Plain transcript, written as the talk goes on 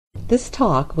This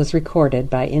talk was recorded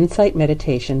by Insight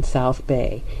Meditation South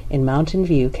Bay in Mountain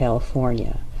View,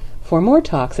 California. For more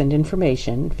talks and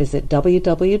information, visit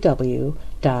www.imsb.org.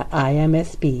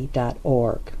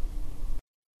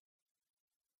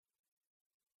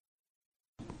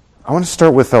 I want to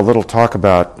start with a little talk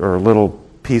about, or a little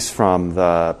piece from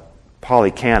the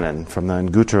Pali Canon, from the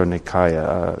Anguttara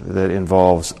Nikaya, that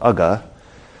involves Ugga.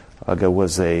 Ugga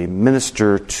was a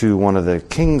minister to one of the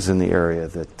kings in the area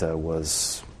that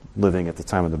was living at the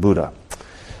time of the Buddha.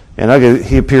 And Ugga,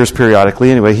 he appears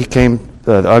periodically. Anyway, he came,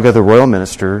 Ugga, the royal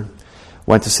minister,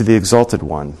 went to see the Exalted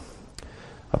One.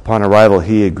 Upon arrival,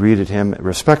 he greeted him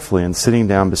respectfully, and sitting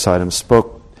down beside him,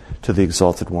 spoke to the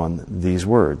Exalted One these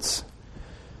words.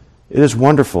 It is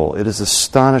wonderful, it is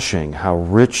astonishing how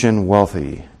rich and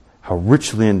wealthy, how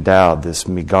richly endowed this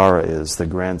Migara is, the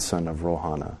grandson of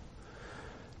Rohana.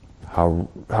 How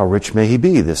rich may he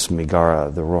be, this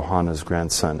Migara, the Rohana's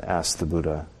grandson, asked the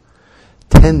Buddha.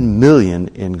 10 million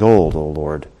in gold, O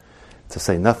Lord, to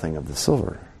say nothing of the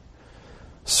silver.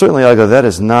 Certainly, Ugga, that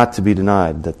is not to be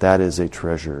denied, that is a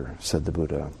treasure, said the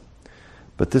Buddha.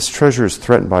 But this treasure is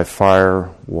threatened by fire,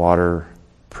 water,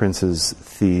 princes,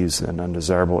 thieves, and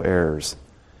undesirable heirs.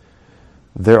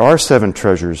 There are 7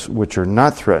 treasures which are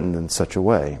not threatened in such a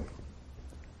way.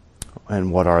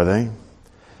 And what are they?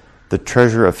 The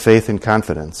treasure of faith and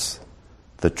confidence,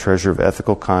 the treasure of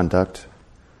ethical conduct,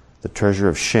 the treasure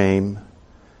of shame,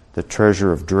 the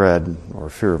treasure of dread or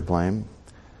fear of blame,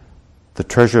 the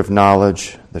treasure of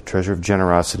knowledge, the treasure of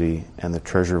generosity, and the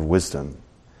treasure of wisdom.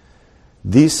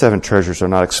 These 7 treasures are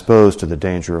not exposed to the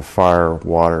danger of fire,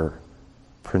 water,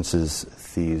 princes,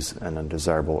 thieves, and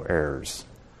undesirable heirs.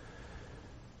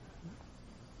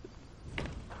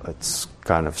 It's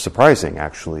kind of surprising,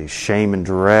 actually. Shame and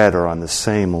dread are on the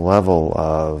same level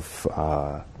of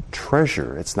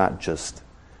treasure. It's not just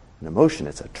an emotion,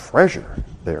 it's a treasure.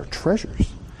 They are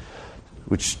treasures,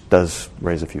 which does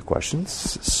raise a few questions.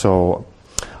 So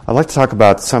I'd like to talk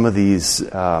about some of these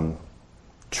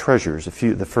treasures,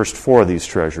 the first 4 of these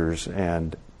treasures,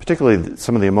 and particularly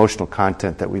some of the emotional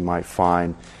content that we might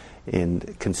find in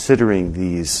considering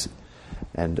these,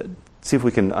 and see if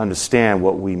we can understand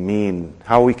what we mean,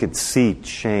 how we could see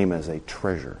shame as a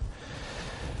treasure.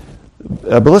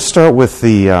 But let's start with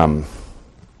the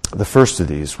first of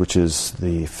these, which is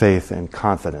the faith and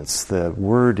confidence. The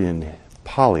word in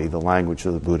Pali, the language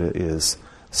of the Buddha, is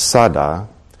sada.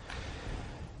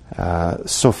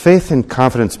 So faith and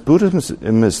confidence,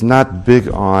 Buddhism is not big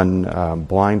on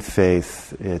blind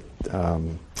faith.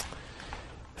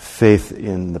 Faith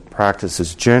in the practice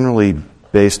is generally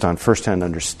based on first-hand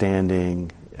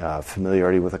understanding,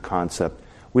 familiarity with a concept.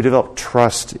 We develop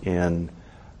trust in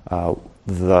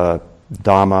the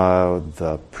Dhamma,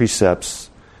 the precepts,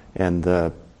 and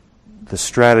the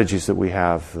strategies that we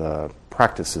have, the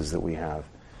practices that we have,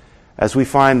 as we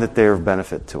find that they are of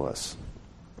benefit to us.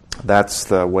 That's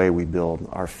the way we build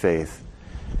our faith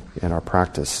in our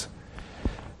practice.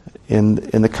 In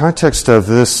the context of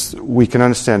this, we can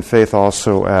understand faith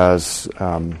also as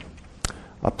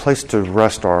a place to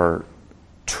rest our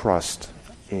trust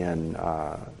in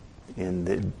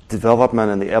the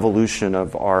development and the evolution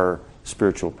of our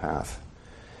spiritual path.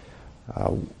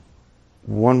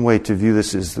 One way to view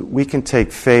this is that we can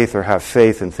take faith or have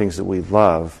faith in things that we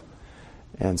love,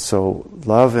 and so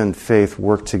love and faith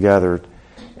work together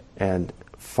and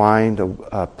find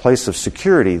a place of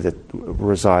security that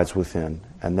resides within,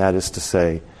 and that is to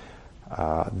say,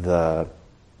 our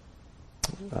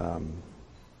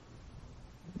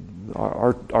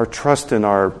trust in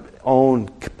our own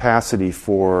capacity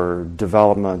for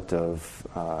development of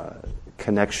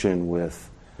connection with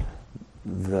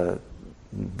the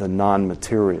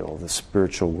non-material, the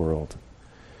spiritual world.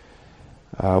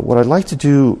 What I'd like to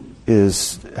do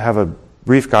is have a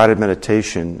brief guided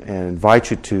meditation and invite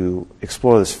you to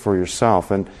explore this for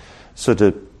yourself. And so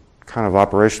to kind of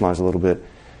operationalize a little bit,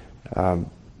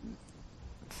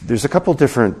 there's a couple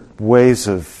different ways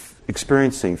of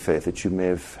experiencing faith that you may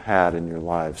have had in your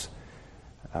lives.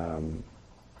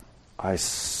 I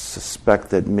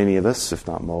suspect that many of us, if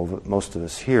not most of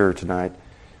us here tonight,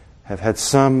 have had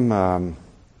some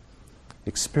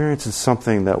experience in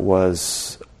something that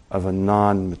was of a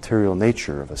non-material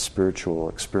nature, of a spiritual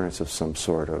experience of some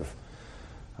sort, of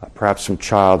perhaps from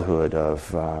childhood,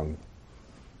 of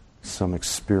some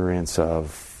experience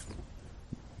of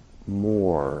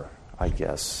more, I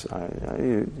guess.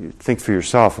 You think for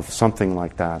yourself of something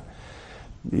like that.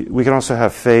 We can also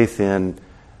have faith in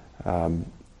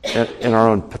our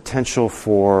own potential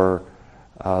for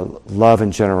love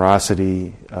and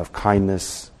generosity, of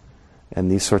kindness, and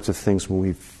these sorts of things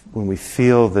when we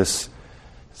feel this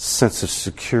sense of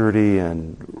security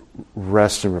and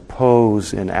rest and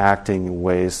repose in acting in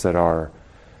ways that are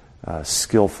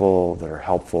skillful, that are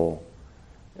helpful,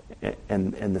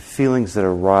 and the feelings that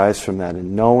arise from that,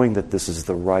 and knowing that this is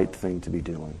the right thing to be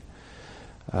doing.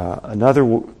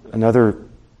 Another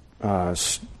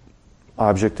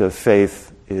object of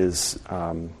faith is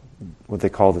what they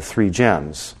call the three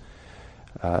gems,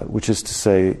 which is to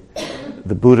say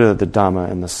the Buddha, the Dhamma,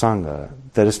 and the Sangha.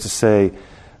 That is to say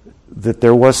that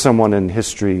there was someone in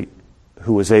history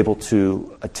who was able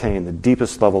to attain the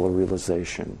deepest level of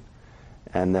realization,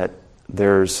 and that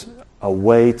there's a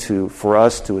way for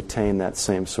us to attain that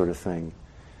same sort of thing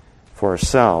for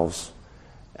ourselves.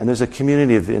 And there's a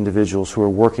community of individuals who are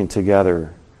working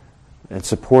together and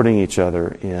supporting each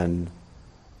other in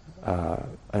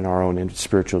our own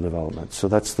spiritual development. So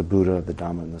that's the Buddha, the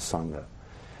Dhamma, and the Sangha.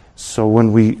 So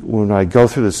when I go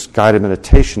through this guided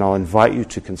meditation, I'll invite you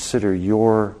to consider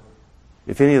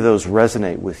if any of those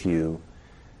resonate with you,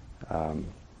 to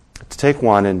take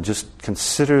one and just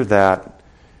consider that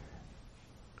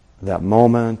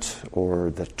moment, or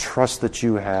the trust that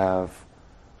you have,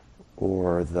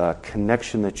 or the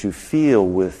connection that you feel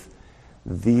with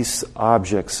these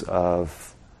objects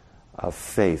of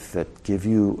faith that give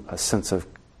you a sense of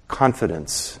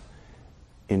confidence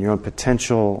in your own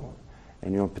potential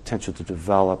and your own potential to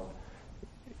develop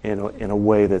in a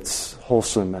way that's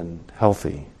wholesome and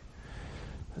healthy.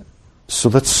 So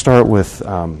let's start with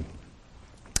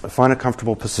find a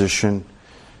comfortable position,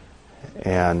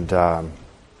 and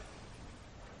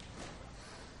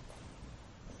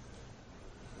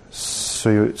so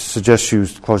you suggest you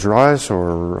close your eyes,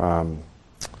 or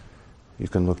you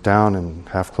can look down and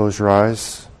half close your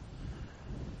eyes.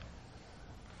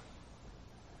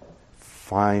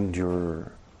 Find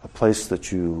a place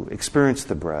that you experience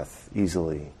the breath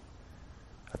easily,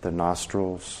 at the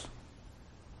nostrils,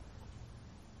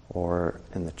 or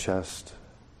in the chest,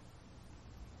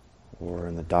 or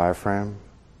in the diaphragm.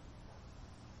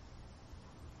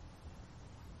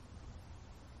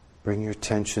 Bring your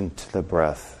attention to the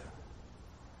breath.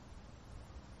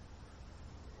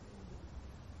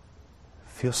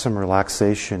 Feel some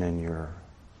relaxation in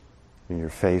your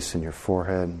face and your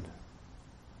forehead,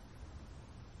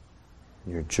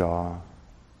 in your jaw,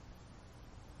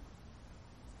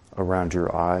 around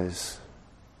your eyes.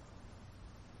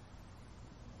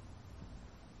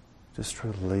 Just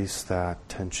release that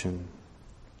tension.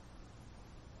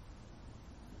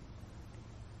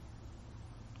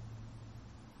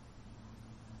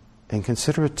 And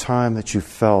consider a time that you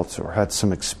felt or had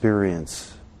some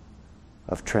experience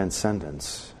of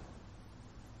transcendence.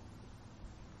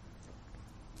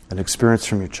 An experience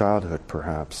from your childhood,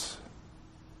 perhaps.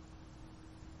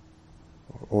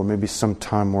 Or maybe some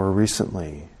time more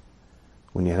recently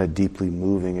when you had a deeply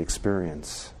moving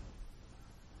experience.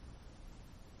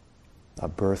 A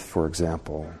birth, for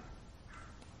example.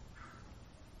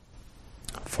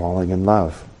 Falling in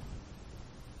love.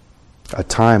 A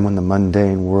time when the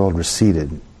mundane world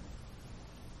receded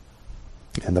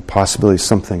and the possibility of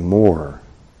something more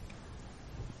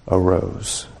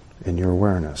arose in your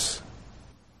awareness.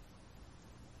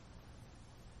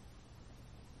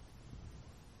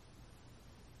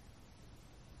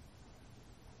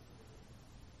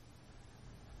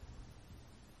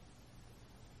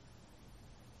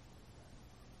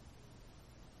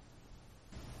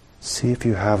 See if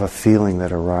you have a feeling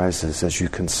that arises as you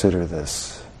consider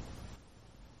this.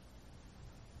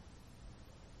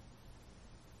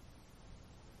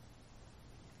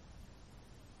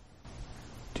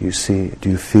 Do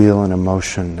you feel an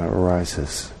emotion that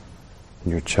arises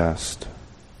in your chest,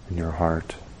 in your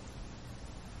heart?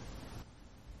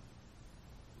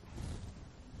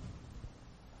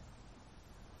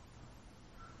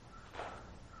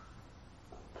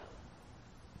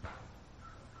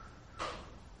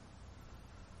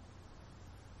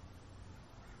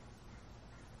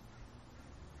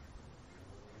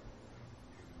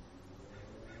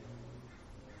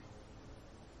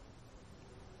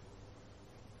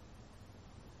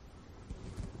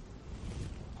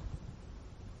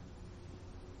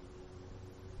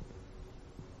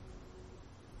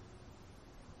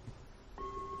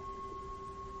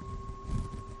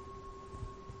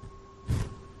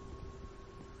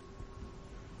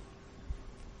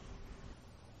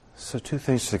 So two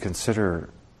things to consider.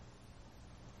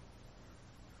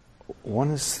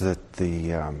 One is that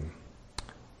the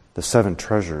seven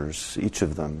treasures, each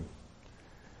of them,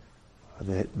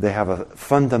 they have a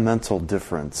fundamental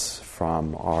difference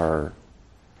from our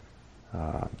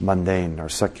mundane, our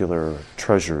secular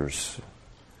treasures.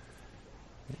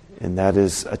 And that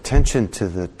is attention to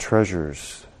the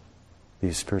treasures,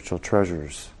 these spiritual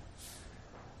treasures,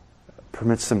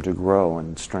 permits them to grow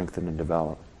and strengthen and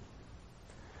develop.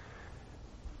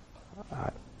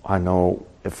 I know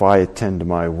if I attend to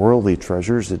my worldly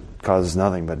treasures, it causes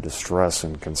nothing but distress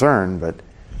and concern, but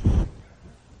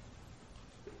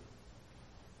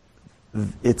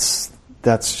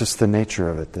that's just the nature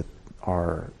of it, that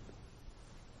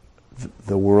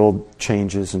the world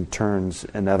changes and turns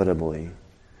inevitably.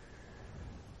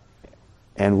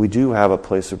 And we do have a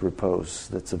place of repose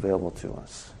that's available to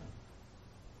us.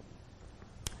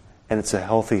 And it's a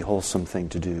healthy, wholesome thing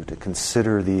to do, to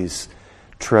consider these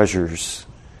treasures.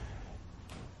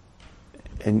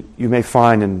 And you may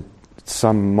find in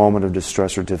some moment of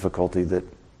distress or difficulty that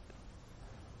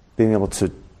being able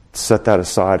to set that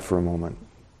aside for a moment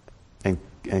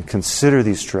and consider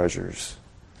these treasures.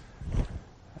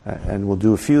 And we'll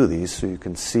do a few of these so you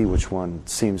can see which one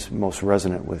seems most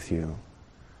resonant with you.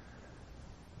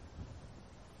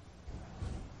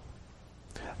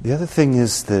 The other thing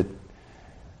is that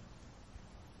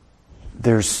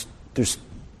it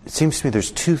seems to me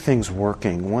there's two things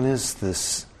working. One is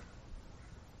this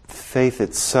faith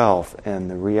itself and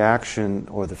the reaction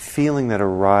or the feeling that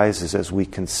arises as we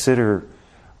consider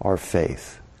our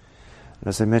faith. And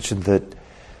as I mentioned, that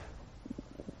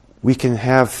we can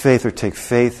have faith or take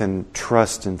faith and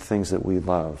trust in things that we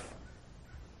love.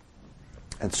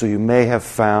 And so you may have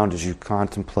found, as you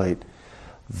contemplate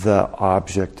the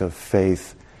object of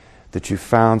faith, that you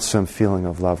found some feeling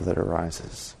of love that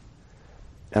arises.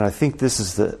 And I think this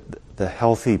is the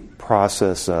healthy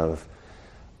process of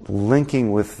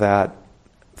linking with that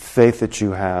faith that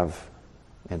you have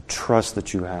and trust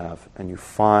that you have, and you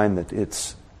find that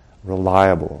it's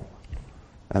reliable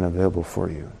and available for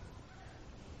you.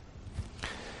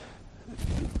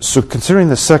 So considering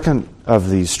the second of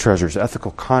these treasures,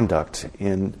 ethical conduct,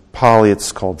 in Pali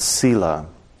it's called sila.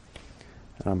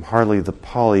 And I'm hardly the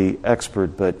Pali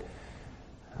expert, but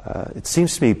it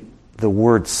seems to me the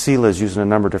word sila is used in a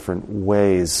number of different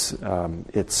ways.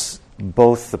 It's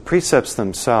both the precepts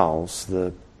themselves,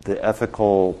 the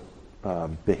ethical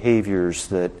behaviors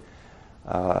that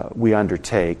we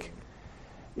undertake.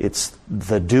 It's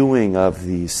the doing of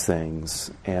these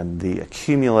things and the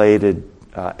accumulated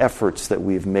efforts that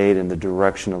we've made in the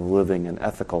direction of living an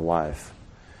ethical life.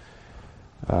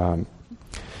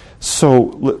 So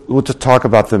we'll just talk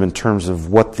about them in terms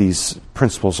of what these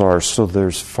principles are. So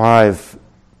there's 5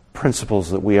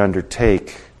 principles that we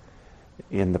undertake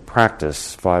in the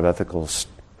practice, 5 ethical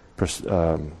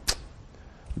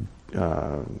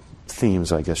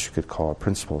themes, I guess you could call it,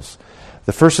 principles.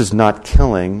 The first is not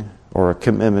killing, or a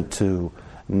commitment to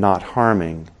not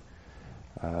harming.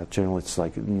 Generally, it's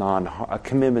like a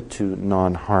commitment to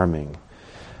non-harming.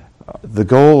 The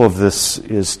goal of this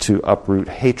is to uproot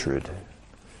hatred.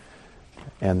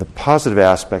 And the positive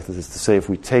aspect of this is to say, if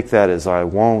we take that as I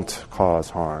won't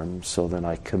cause harm, so then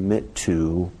I commit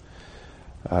to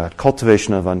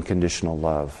cultivation of unconditional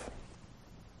love.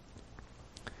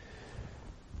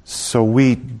 So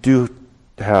we do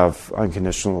have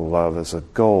unconditional love as a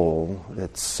goal.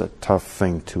 It's a tough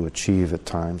thing to achieve at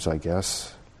times, I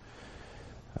guess.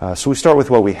 So we start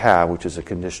with what we have, which is a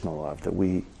conditional love, that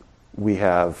we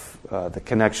have the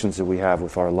connections that we have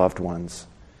with our loved ones,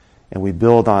 and we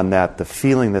build on that, the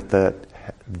feeling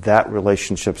that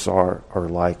relationships are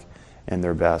like and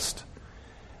their best,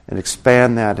 and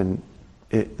expand that. And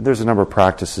there's a number of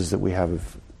practices that we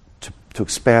have to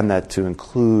expand that to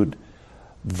include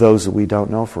those that we don't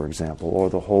know, for example, or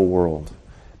the whole world,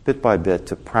 bit by bit,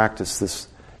 to practice this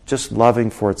just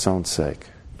loving for its own sake.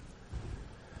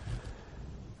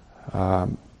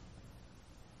 And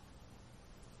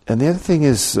the other thing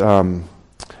is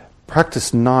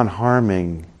practice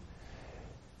non-harming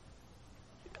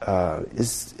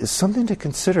is something to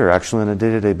consider, actually, on a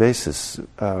day-to-day basis.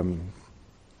 I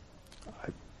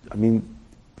mean,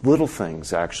 little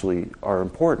things actually are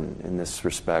important in this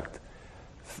respect.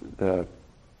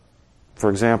 For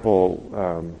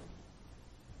example,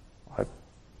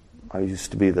 I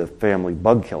used to be the family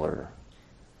bug killer,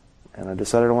 and I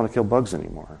decided I don't want to kill bugs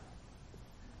anymore.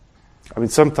 I mean,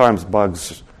 sometimes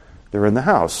bugs, they're in the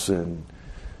house, and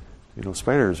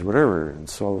spiders or whatever. And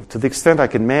so to the extent I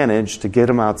can manage to get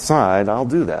them outside, I'll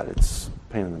do that. It's a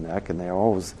pain in the neck, and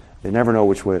they never know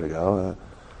which way to go.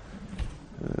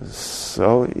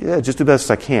 So, yeah, just do the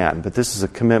best I can. But this is a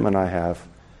commitment I have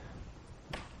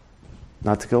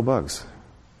not to kill bugs.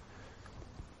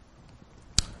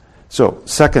 So,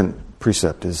 second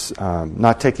precept is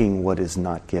not taking what is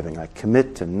not given. I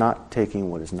commit to not taking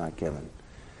what is not given.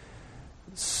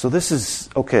 So this is,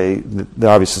 okay, the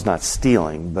obvious is not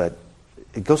stealing, but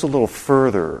it goes a little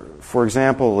further. For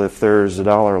example, if there's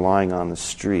 $1 lying on the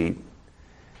street,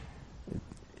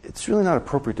 it's really not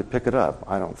appropriate to pick it up,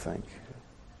 I don't think.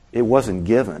 It wasn't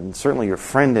given. Certainly your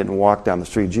friend didn't walk down the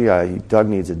street, gee, Doug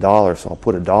needs $1, so I'll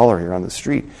put $1 here on the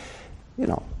street.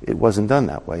 It wasn't done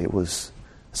that way. It was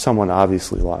someone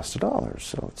obviously lost $1,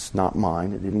 so it's not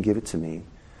mine. It didn't give it to me.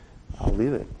 I'll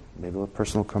leave it. Maybe the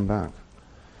person will come back.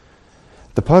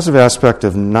 The positive aspect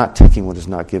of not taking what is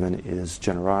not given is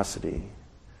generosity.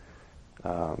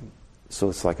 So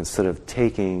it's like instead of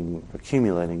taking,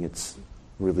 accumulating, it's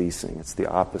releasing. It's the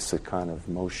opposite kind of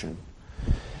motion.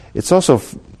 It's also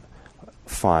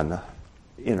fun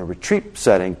in a retreat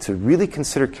setting to really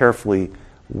consider carefully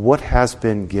what has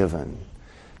been given,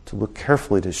 to look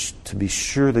carefully to be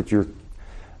sure that you're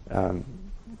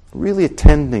really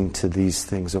attending to these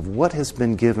things of what has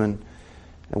been given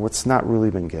and what's not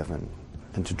really been given,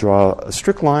 and to draw a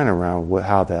strict line around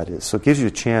how that is. So it gives you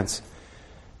a chance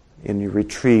in your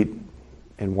retreat,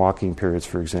 in walking periods,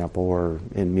 for example, or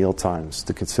in meal times,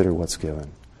 to consider what's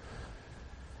given.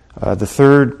 The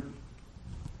third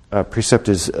precept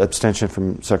is abstention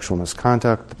from sexual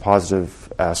misconduct. The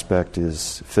positive aspect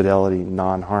is fidelity,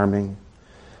 non-harming,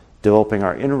 developing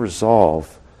our inner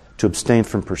resolve to abstain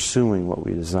from pursuing what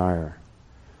we desire.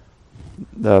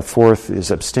 The fourth is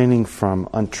abstaining from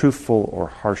untruthful or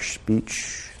harsh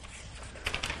speech.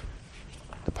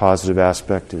 The positive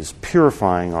aspect is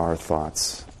purifying our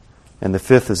thoughts. And the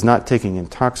fifth is not taking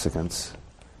intoxicants.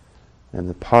 And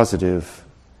the positive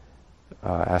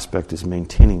aspect is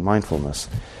maintaining mindfulness.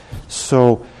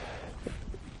 So,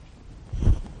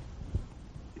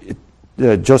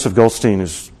 Joseph Goldstein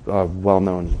is a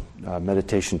well-known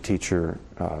meditation teacher,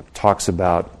 talks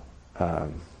about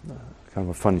kind of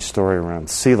a funny story around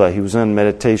Sila. He was in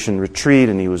meditation retreat,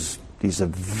 and he's a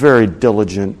very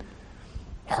diligent,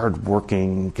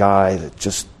 hard-working guy that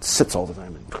just sits all the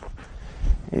time.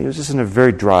 And he was just in a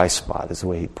very dry spot, is the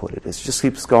way he put it. It just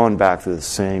keeps going back to the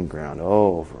same ground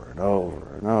over and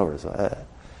over and over.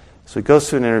 So he goes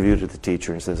to an interview to the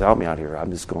teacher and says, help me out here. I'm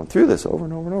just going through this over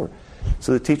and over and over.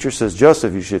 So the teacher says,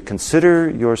 Joseph, you should consider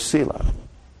your sila.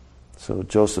 So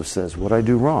Joseph says, what'd I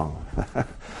do wrong?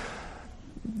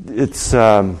 It's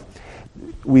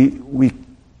we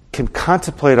can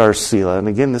contemplate our sila, and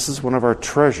again, this is one of our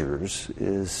treasures,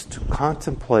 is to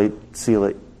contemplate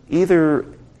sila, either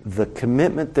the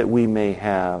commitment that we may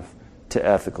have to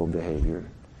ethical behavior.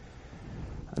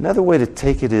 Another way to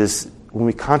take it is when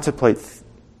we contemplate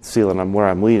sila, and where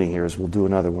I'm leading here is we'll do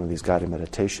another one of these guided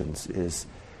meditations, is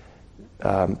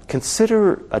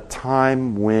consider a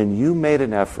time when you made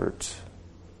an effort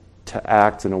to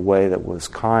act in a way that was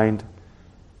kind,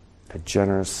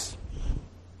 generous,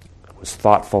 was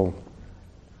thoughtful.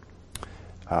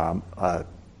 You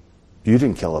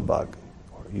didn't kill a bug,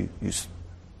 or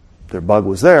their bug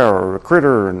was there, or a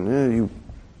critter, and you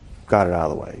got it out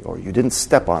of the way, or you didn't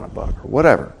step on a bug, or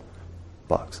whatever,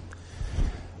 bugs.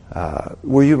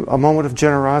 Were you a moment of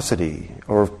generosity,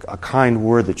 or a kind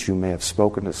word that you may have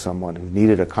spoken to someone who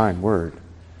needed a kind word?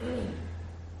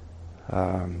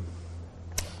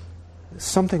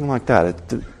 Something like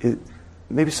that.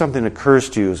 Maybe something occurs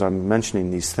to you as I'm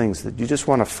mentioning these things, that you just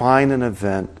want to find an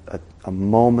event, a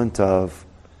moment of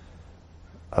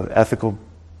ethical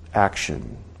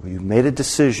action, where you made a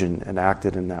decision and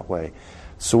acted in that way.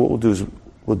 So what we'll do is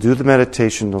we'll do the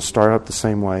meditation. We'll start out the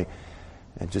same way,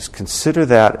 and just consider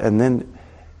that, and then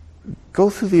go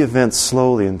through the event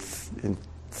slowly and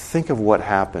think of what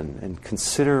happened, and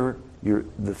consider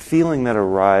the feeling that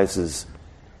arises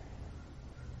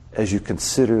as you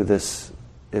consider this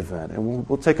event. And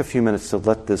we'll take a few minutes to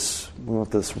let this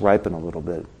ripen a little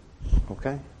bit.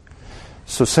 Okay?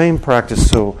 So same practice.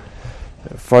 So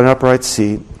find an upright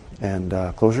seat and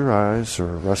close your eyes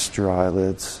or rest your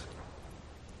eyelids.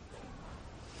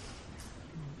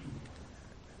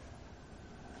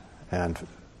 And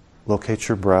locate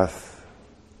your breath.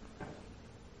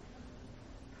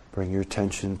 Bring your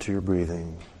attention to your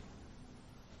breathing.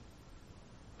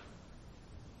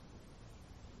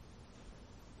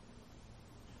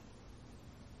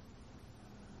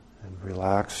 And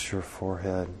relax your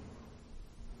forehead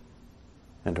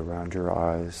and around your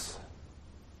eyes.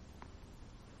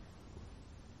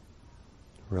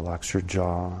 Relax your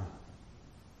jaw.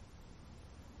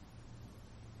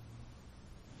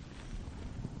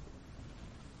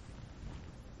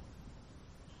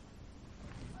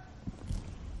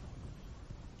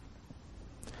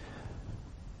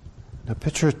 Now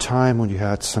picture a time when you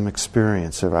had some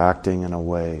experience of acting in a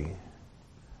way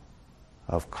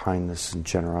of kindness and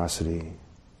generosity,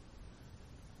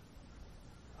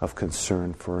 of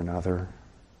concern for another.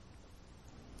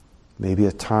 Maybe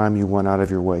a time you went out of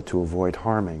your way to avoid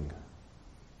harming.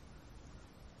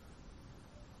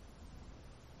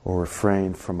 or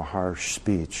refrain from a harsh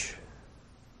speech.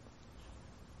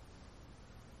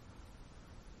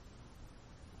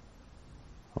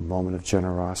 A moment of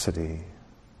generosity.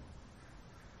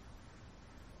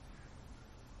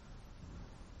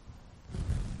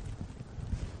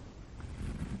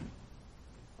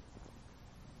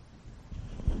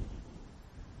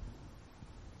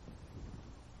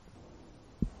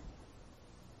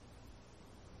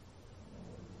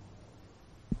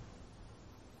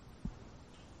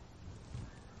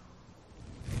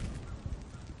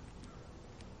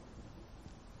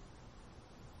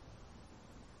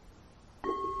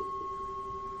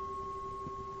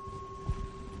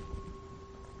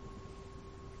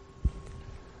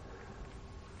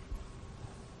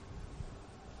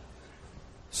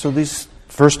 So these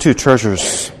first two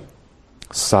treasures,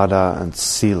 sada and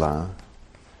sila,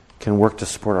 can work to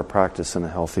support our practice in a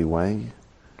healthy way.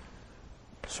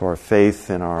 So our faith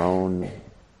in our own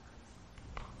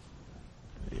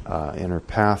inner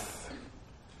path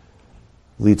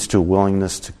leads to a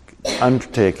willingness to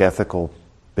undertake ethical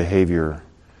behavior.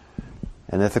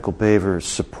 And ethical behavior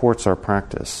supports our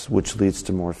practice, which leads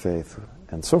to more faith,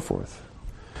 and so forth,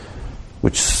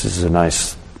 which is a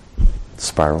nice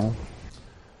spiral.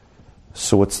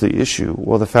 So what's the issue?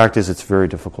 Well, the fact is it's very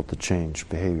difficult to change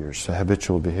behaviors,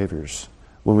 habitual behaviors.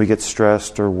 When we get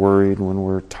stressed or worried, when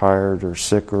we're tired or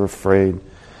sick or afraid,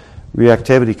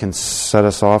 reactivity can set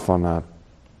us off on a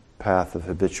path of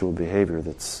habitual behavior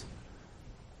that's,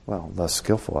 well, less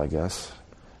skillful, I guess,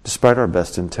 despite our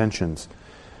best intentions.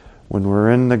 When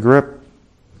we're in the grip,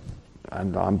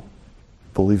 and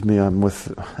believe me, I'm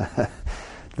with,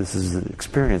 this is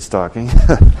experience talking,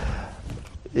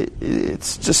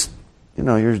 it's just,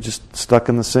 you're just stuck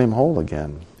in the same hole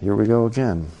again. Here we go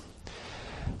again.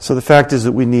 So the fact is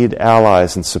that we need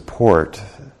allies and support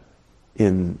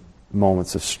in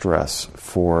moments of stress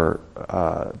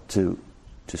to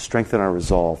strengthen our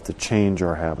resolve, to change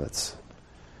our habits.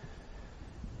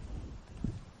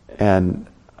 And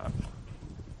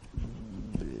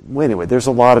anyway, there's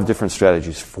a lot of different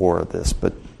strategies for this,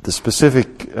 but the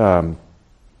specific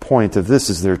point of this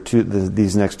is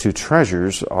these next two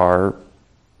treasures are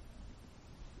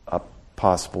a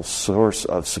possible source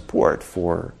of support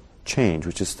for change,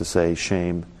 which is to say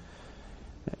shame,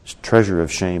 treasure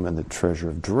of shame and the treasure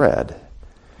of dread.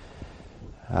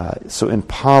 So in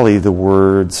Pali, the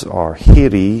words are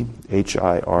hiri,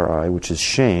 H-I-R-I, which is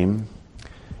shame,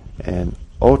 and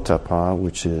otapa,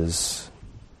 which is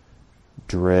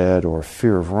dread or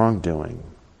fear of wrongdoing.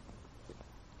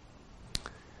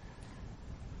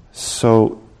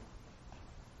 So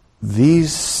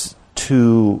these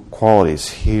two qualities,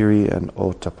 hiri and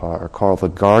otapa, are called the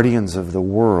guardians of the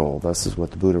world. This is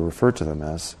what the Buddha referred to them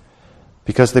as,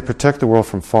 because they protect the world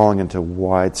from falling into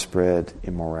widespread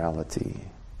immorality.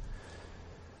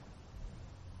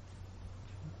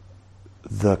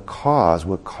 The cause,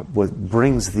 what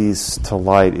brings these to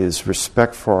light, is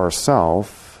respect for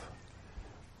ourselves,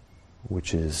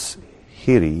 which is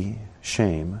hiri,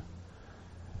 shame,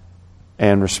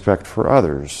 and respect for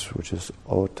others, which is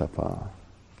otapa.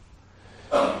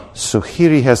 So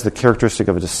hiri has the characteristic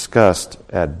of a disgust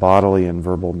at bodily and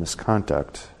verbal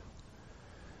misconduct.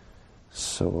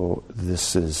 So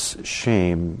this is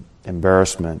shame,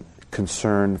 embarrassment,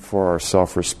 concern for our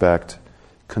self-respect,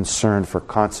 concern for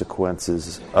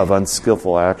consequences of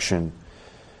unskillful action,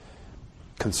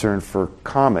 concern for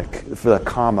the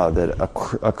karma that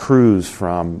accrues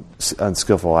from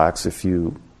unskillful acts if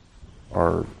you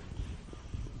are,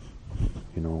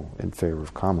 in favor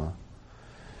of karma.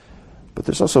 But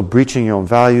there's also breaching your own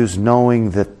values,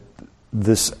 knowing that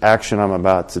this action I'm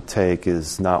about to take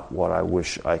is not what I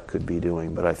wish I could be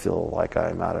doing, but I feel like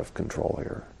I'm out of control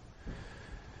here.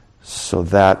 So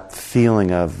that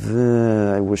feeling of,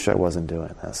 I wish I wasn't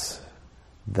doing this,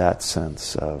 that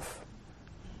sense of,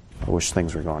 I wish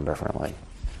things were going differently.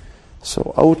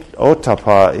 So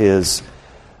otapa is,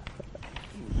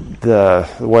 the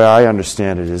way I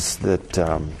understand it is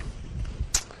that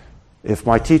if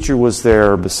my teacher was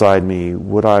there beside me,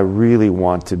 would I really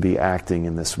want to be acting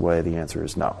in this way? The answer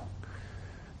is no.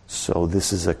 So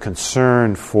this is a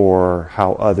concern for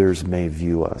how others may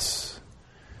view us.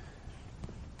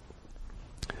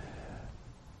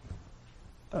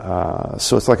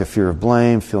 So it's like a fear of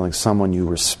blame, feeling someone you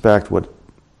respect would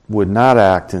not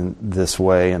act in this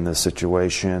way in this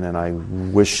situation, and I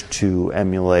wish to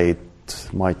emulate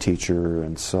my teacher,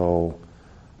 and so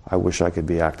I wish I could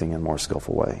be acting in a more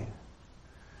skillful way.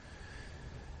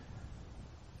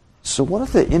 So one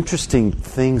of the interesting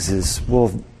things is,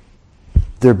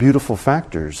 they're beautiful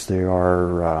factors. They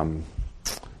are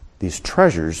these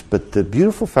treasures, but the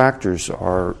beautiful factors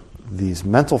are these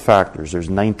mental factors, there's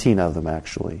 19 of them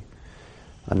actually,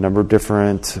 a number of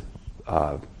different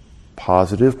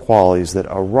positive qualities that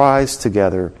arise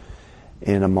together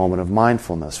in a moment of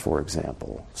mindfulness, for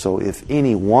example. So if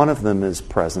any one of them is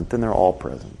present, then they're all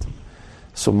present.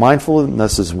 So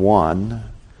mindfulness is one.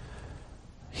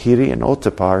 Hiri and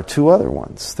Ottappa are two other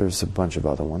ones. There's a bunch of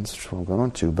other ones which we'll go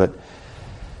into. But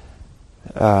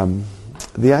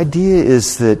the idea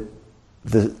is that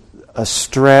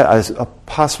a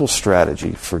possible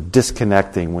strategy for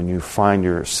disconnecting when you find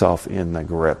yourself in the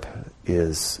grip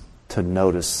is to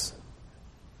notice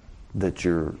that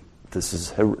this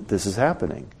is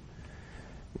happening.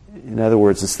 In other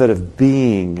words, instead of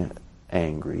being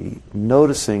angry,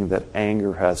 noticing that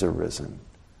anger has arisen.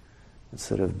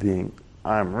 Instead of being,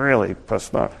 I'm really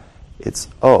pissed off, it's,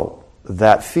 oh,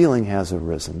 that feeling has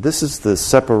arisen. This is the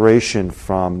separation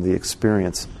from the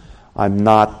experience. I'm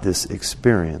not this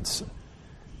experience.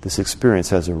 This experience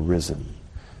has arisen.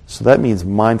 So that means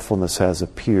mindfulness has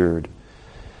appeared.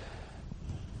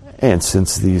 And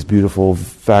since these beautiful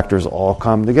factors all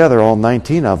come together, all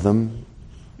 19 of them,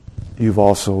 you've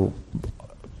also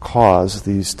caused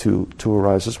these two to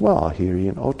arise as well, Hiri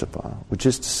and Ottappa, which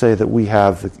is to say that we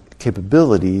have the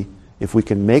capability, if we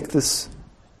can make this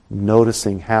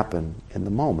noticing happen in the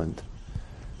moment,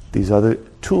 these other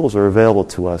tools are available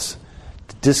to us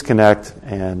to disconnect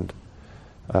and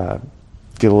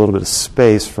get a little bit of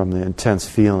space from the intense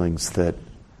feelings that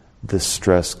this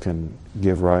stress can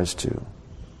give rise to.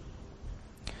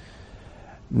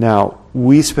 Now,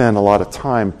 we spend a lot of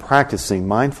time practicing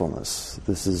mindfulness.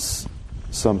 This is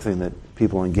something that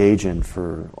people engage in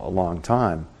for a long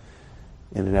time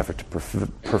in an effort to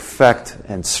perfect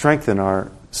and strengthen our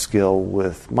skill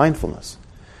with mindfulness.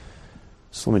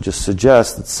 So let me just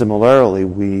suggest that similarly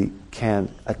we can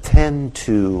attend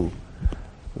to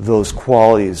those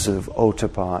qualities of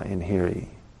Ottappa and Hiri.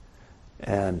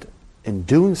 And in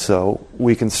doing so,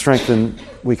 we can strengthen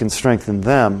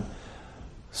them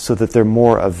so that they're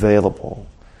more available.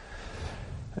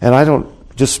 And I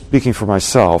don't, just speaking for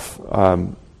myself,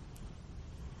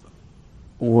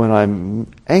 when I'm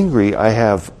angry, I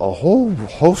have a whole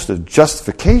host of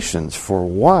justifications for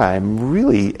why I'm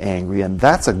really angry, and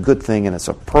that's a good thing, and it's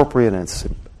appropriate, and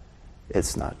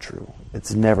it's not true.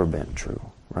 It's never been true,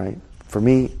 right? For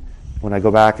me, when I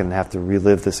go back and have to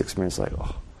relive this experience, like,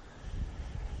 oh.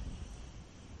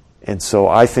 And so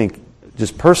I think,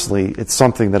 just personally, it's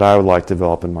something that I would like to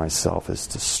develop in myself, is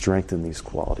to strengthen these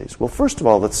qualities. Well, first of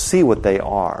all, let's see what they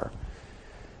are.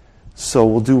 So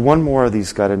we'll do one more of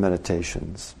these guided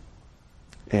meditations.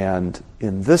 And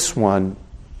in this one,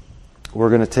 we're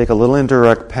going to take a little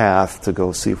indirect path to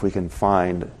go see if we can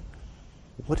find,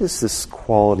 what does this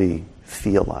quality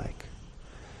feel like?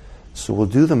 So we'll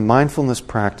do the mindfulness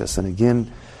practice. And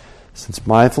again, since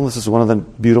mindfulness is one of the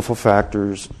beautiful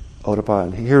factors, Ottappa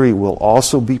and Hiri will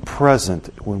also be present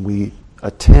when we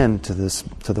attend to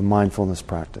the mindfulness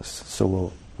practice.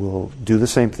 So we'll do the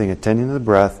same thing, attending to the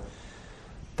breath.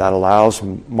 That allows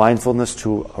mindfulness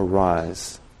to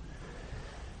arise.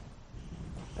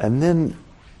 And then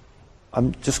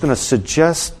I'm just going to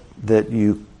suggest that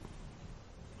you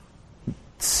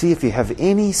see if you have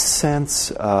any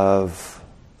sense of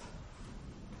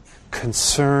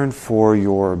concern for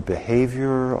your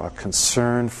behavior or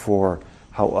concern for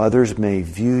how others may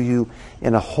view you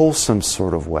in a wholesome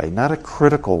sort of way, not a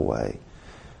critical way.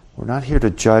 We're not here to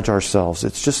judge ourselves.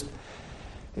 It's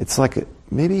like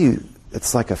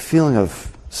a feeling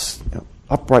of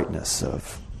uprightness,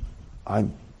 of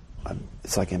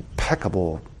it's like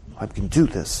impeccable, I can do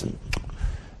this, and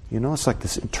it's like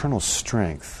this internal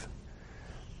strength.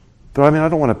 But I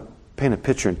don't want to paint a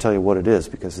picture and tell you what it is,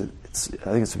 because I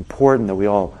think it's important that we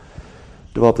all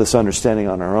develop this understanding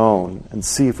on our own and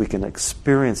see if we can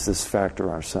experience this factor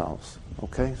ourselves.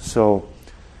 Okay? So,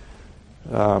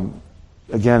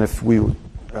 again, if we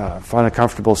find a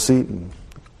comfortable seat and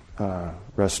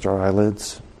rest our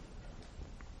eyelids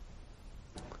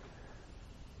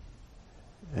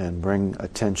and bring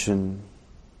attention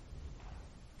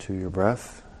to your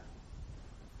breath,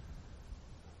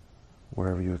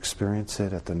 wherever you experience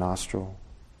it, at the nostril,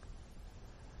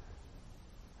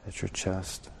 at your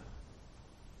chest,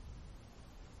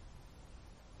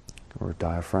 or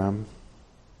diaphragm.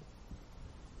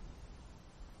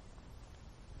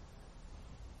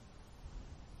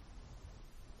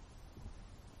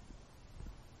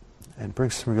 And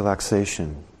bring some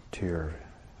relaxation to your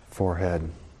forehead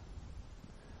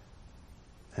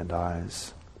and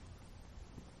eyes.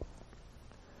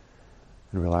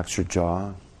 And relax your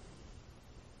jaw.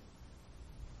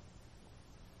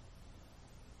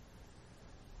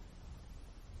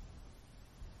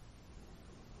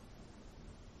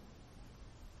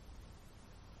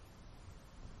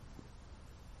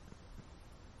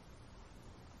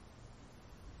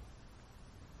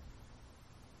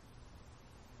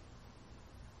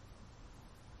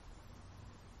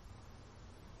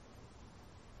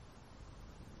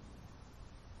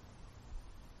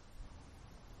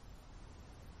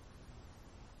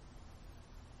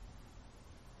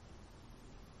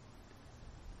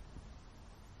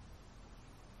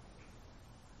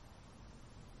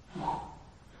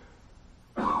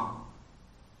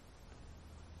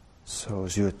 So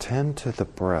as you attend to the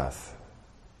breath,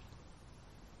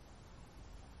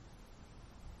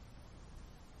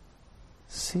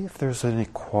 see if there's any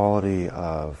quality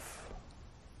of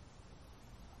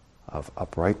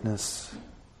uprightness,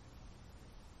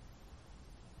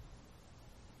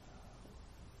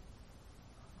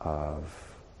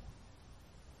 of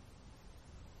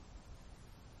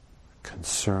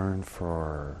concern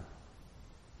for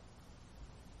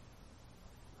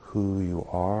who you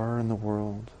are in the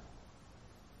world.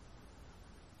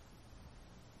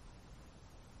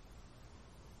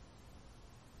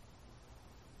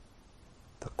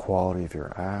 The quality of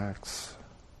your acts.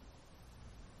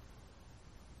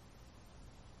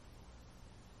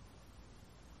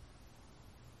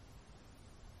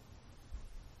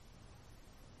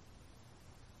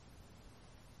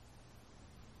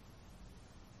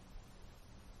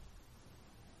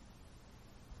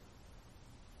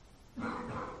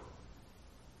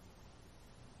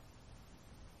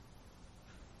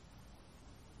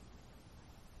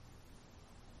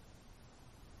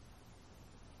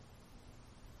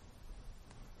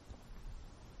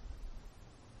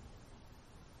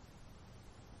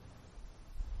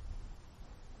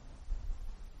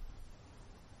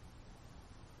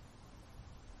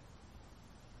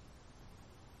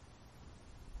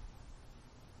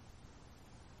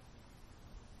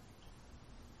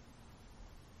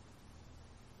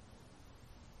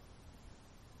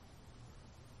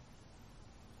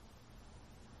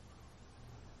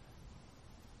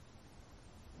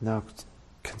 Now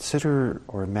consider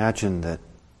or imagine that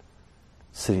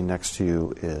sitting next to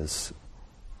you is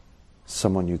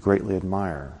someone you greatly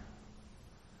admire.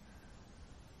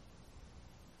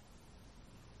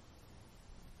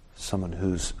 Someone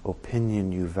whose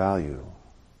opinion you value.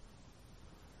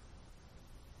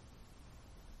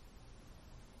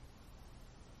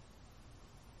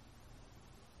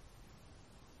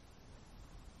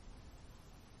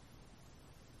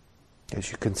 As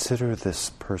you consider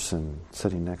this person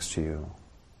sitting next to you,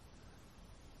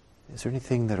 is there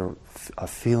anything a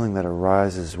feeling that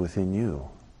arises within you?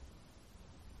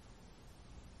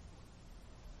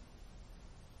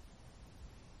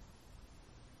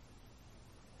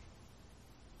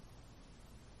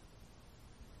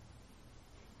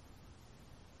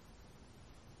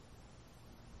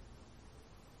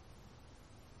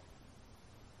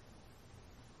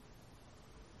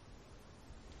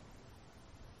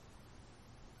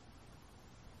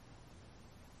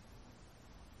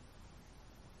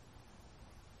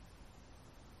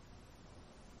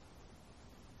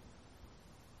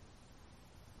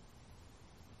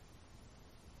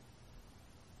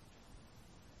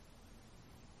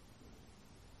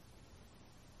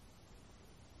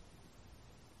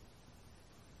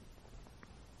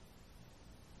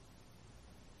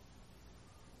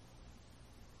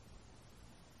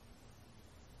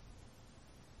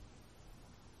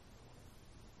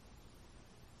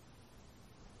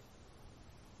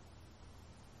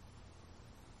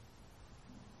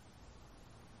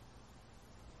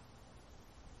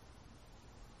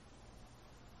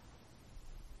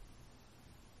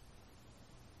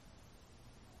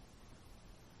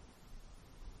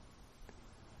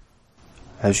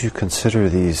 As you consider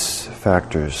these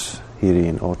factors, hiri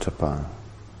and ottappa,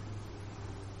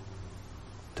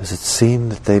 does it seem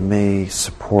that they may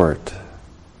support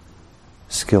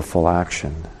skillful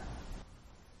action?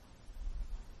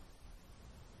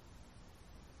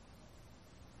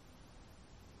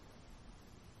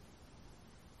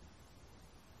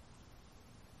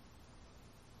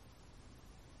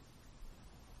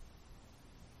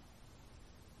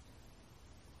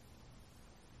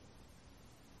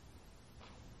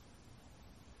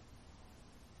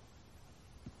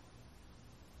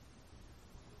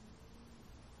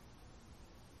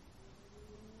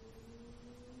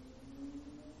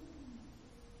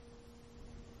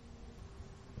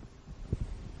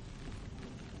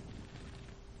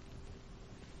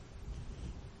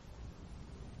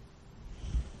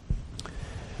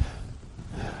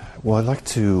 Well, I'd like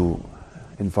to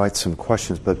invite some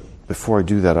questions, but before I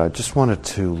do that, I just wanted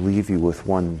to leave you with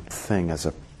one thing as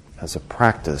a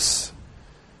practice,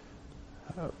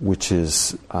 which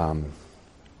is,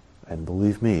 and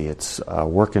believe me, it's a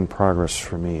work in progress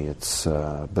for me.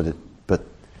 The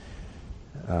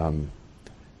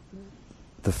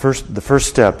first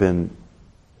step in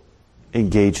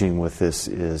engaging with this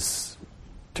is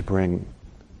to bring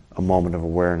a moment of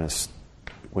awareness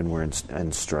when we're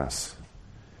in stress.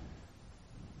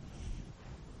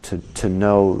 To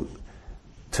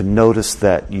notice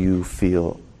that you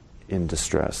feel in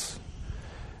distress.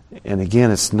 And again,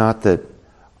 it's not that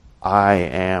I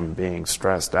am being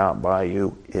stressed out by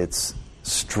you. It's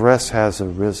stress has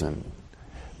arisen,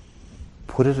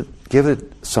 give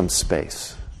it some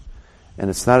space. And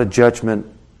it's not a judgment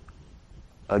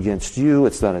against you,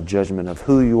 it's not a judgment of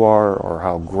who you are or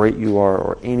how great you are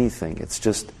or anything. It's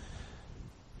just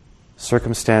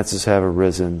circumstances have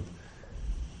arisen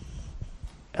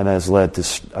and has led to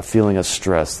a feeling of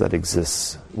stress that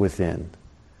exists within.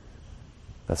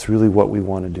 That's really what we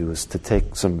want to do, is to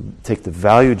take the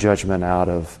value judgment out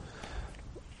of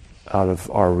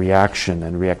our reaction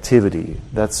and reactivity.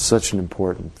 That's such an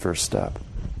important first step.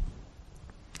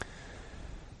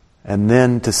 And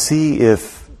then to see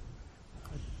if,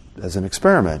 as an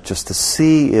experiment, just to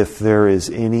see if there is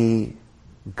any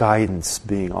guidance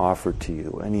being offered to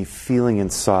you, any feeling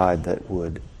inside that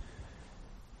would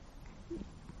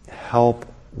help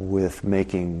with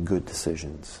making good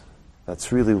decisions.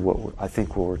 That's really what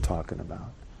we're talking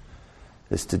about,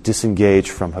 is to disengage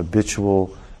from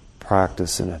habitual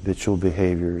practice and habitual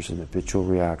behaviors and habitual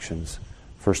reactions.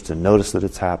 First, to notice that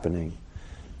it's happening,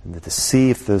 and then to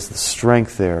see if there's the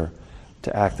strength there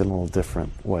to act in a little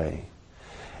different way.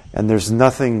 And there's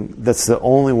nothing, that's the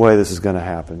only way this is going to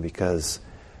happen, because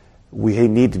we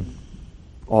need to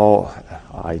all,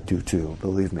 I do too,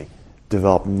 believe me,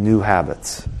 develop new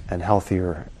habits and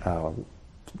healthier,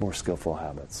 more skillful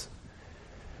habits.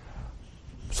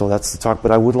 So that's the talk,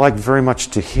 but I would like very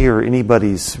much to hear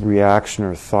anybody's reaction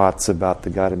or thoughts about the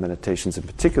guided meditations, in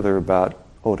particular about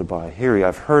Oda Bahiri.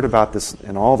 I've heard about this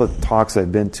in all the talks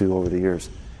I've been to over the years.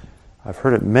 I've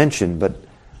heard it mentioned, but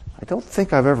I don't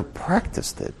think I've ever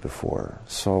practiced it before.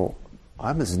 So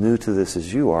I'm as new to this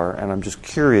as you are, and I'm just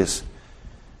curious,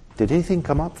 did anything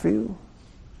come up for you?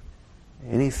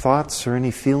 Any thoughts or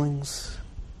any feelings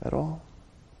at all?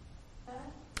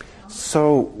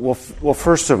 So, well,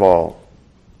 first of all,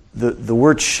 the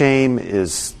word shame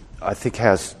is, I think,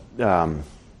 has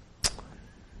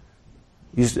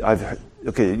used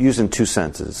in two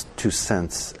senses.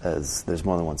 As there's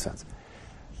more than one sense.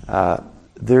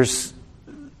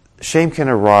 Shame can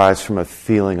arise from a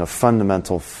feeling of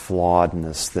fundamental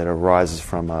flawedness that arises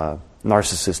from a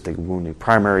narcissistic wound, a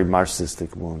primary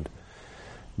narcissistic wound.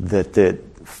 That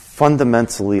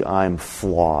fundamentally I'm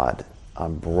flawed,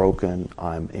 I'm broken,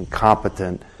 I'm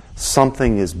incompetent.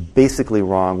 Something is basically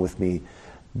wrong with me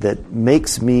that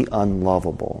makes me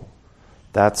unlovable.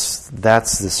 That's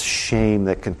this shame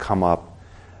that can come up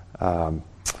when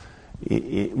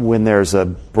there's a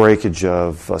breakage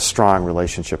of a strong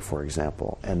relationship, for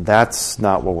example. And that's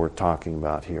not what we're talking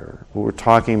about here. What we're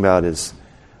talking about is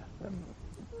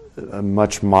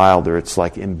much milder. It's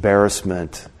like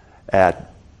embarrassment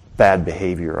at bad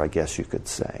behavior, I guess you could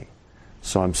say.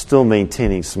 So I'm still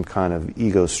maintaining some kind of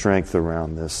ego strength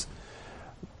around this.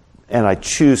 And I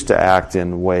choose to act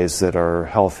in ways that are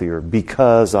healthier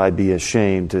because I'd be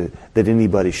ashamed that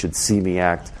anybody should see me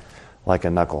act like a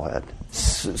knucklehead.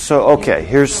 So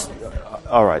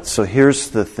here's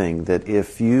the thing, that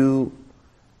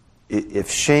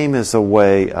if shame is a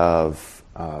way of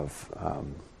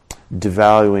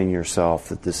devaluing yourself,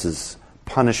 that this is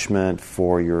punishment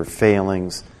for your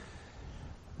failings,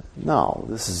 no,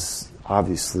 this is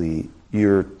obviously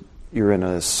you're in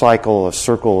a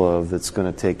circle of that's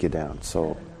going to take you down.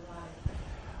 So,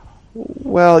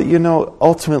 well,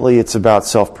 ultimately it's about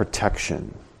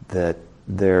self-protection. That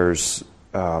there's,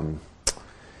 a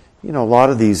lot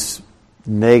of these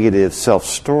negative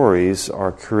self-stories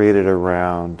are created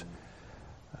around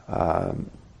the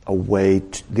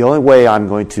only way I'm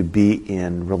going to be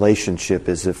in relationship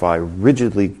is if I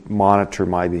rigidly monitor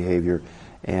my behavior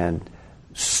and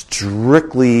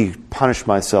strictly punish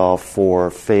myself for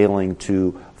failing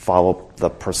to follow the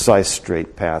precise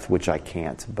straight path, which I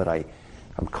can't, but I'm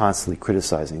constantly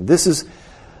criticizing. This is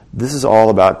all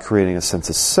about creating a sense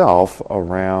of self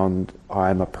around,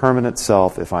 I'm a permanent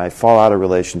self. If I fall out of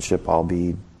relationship, I'll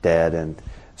be dead. And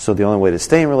so the only way to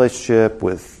stay in relationship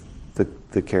with the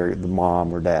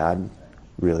mom or dad,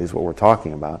 really is what we're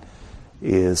talking about,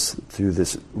 is through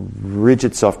this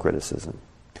rigid self-criticism.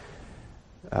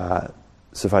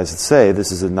 Suffice it to say,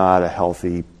 this is not a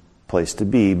healthy place to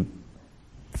be,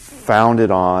 founded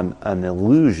on an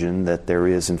illusion that there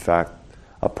is, in fact,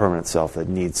 a permanent self that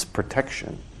needs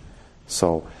protection.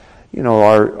 So,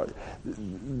 our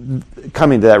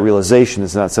coming to that realization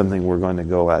is not something we're going to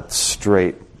go at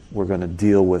straight. We're going to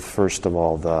deal with, first of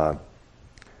all,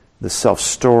 the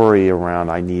self-story around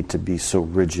I need to be so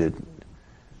rigid,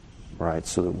 right?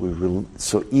 So that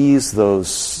so ease those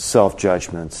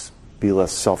self-judgments, be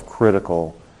less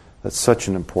self-critical. That's such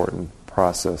an important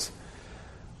process.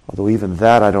 Although even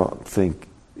that, I don't think.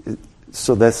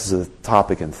 So this is a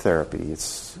topic in therapy.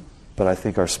 But I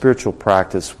think our spiritual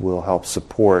practice will help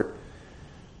support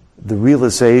the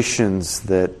realizations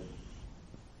that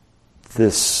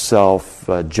this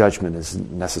self-judgment is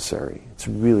necessary. It's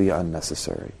really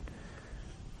unnecessary.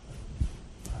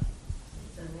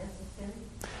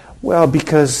 Well,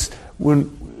 because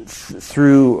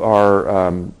through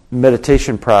our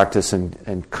meditation practice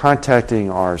and contacting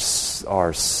our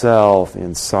self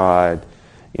inside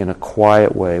in a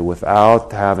quiet way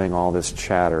without having all this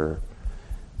chatter.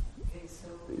 Okay, so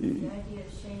the idea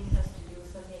of shame has to do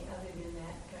with something other than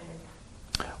that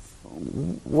kind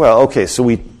of. Well, okay,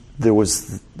 so there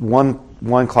was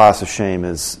one class of shame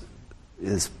is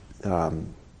a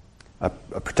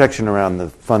protection around the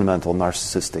fundamental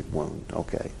narcissistic wound.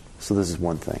 Okay, so this is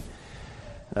one thing.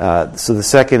 So the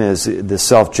second is the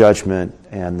self-judgment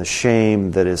and the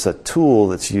shame that is a tool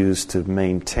that's used to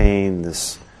maintain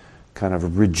this kind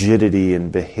of rigidity in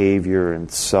behavior and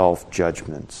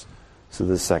self-judgments. So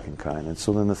the second kind. And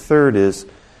so then the third is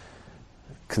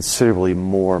considerably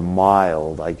more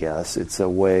mild, I guess. It's a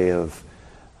way of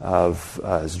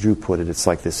as Drew put it, it's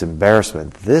like this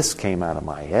embarrassment. This came out of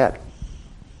my head,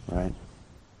 right?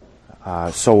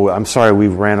 So I'm sorry we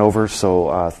ran over,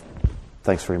 so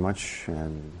thanks very much,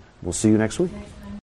 and we'll see you next week.